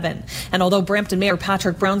Game 7. And although Brampton Mayor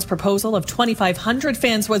Patrick Brown's proposal of 2,500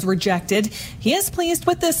 fans was rejected, he is pleased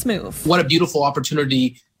with this move. What a beautiful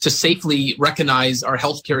opportunity to safely recognize our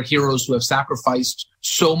healthcare heroes who have sacrificed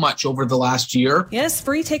so much over the last year. Yes,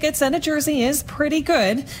 free tickets and a jersey is pretty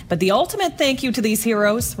good, but the ultimate thank you to these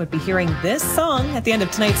heroes would be hearing this song at the end of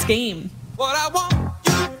tonight's game. What I want,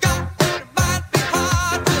 you got, it might be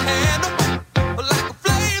hard to handle, like a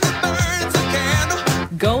flame that burns a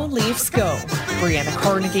candle. Go Leafs go. Brianna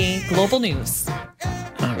Carnegie, Global News. All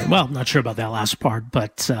right, well, not sure about that last part,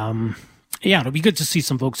 but yeah, it'll be good to see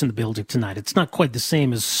some folks in the building tonight. It's not quite the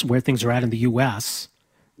same as where things are at in the U.S.,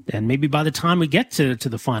 and maybe by the time we get to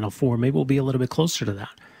the Final Four, maybe we'll be a little bit closer to that.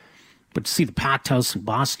 But to see the packed house in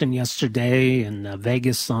Boston yesterday and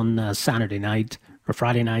Vegas on Saturday night or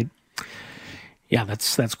Friday night, yeah,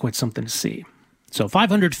 that's quite something to see. So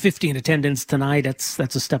 550 in attendance tonight, that's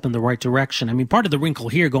a step in the right direction. I mean, part of the wrinkle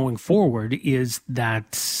here going forward is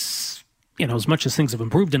that, you know, as much as things have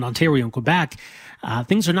improved in Ontario and Quebec,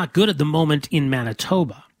 things are not good at the moment in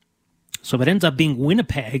Manitoba. So if it ends up being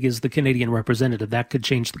Winnipeg as the Canadian representative, that could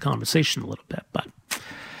change the conversation a little bit. But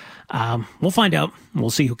we'll find out.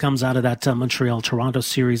 We'll see who comes out of that Montreal-Toronto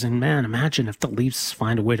series. And, man, imagine if the Leafs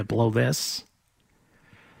find a way to blow this.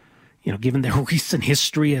 You know, given their recent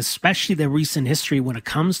history, especially their recent history when it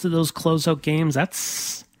comes to those closeout games,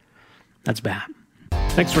 that's bad.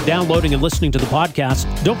 Thanks for downloading and listening to the podcast.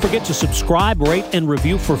 Don't forget to subscribe, rate, and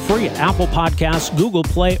review for free at Apple Podcasts, Google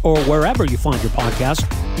Play, or wherever you find your podcast.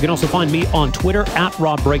 You can also find me on Twitter at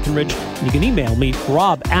Rob Breckenridge, and you can email me,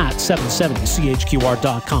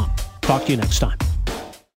 rob@770chqr.com. Talk to you next time.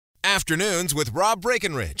 Afternoons with Rob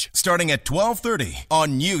Breckenridge, starting at 12:30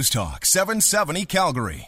 on News Talk 770 Calgary.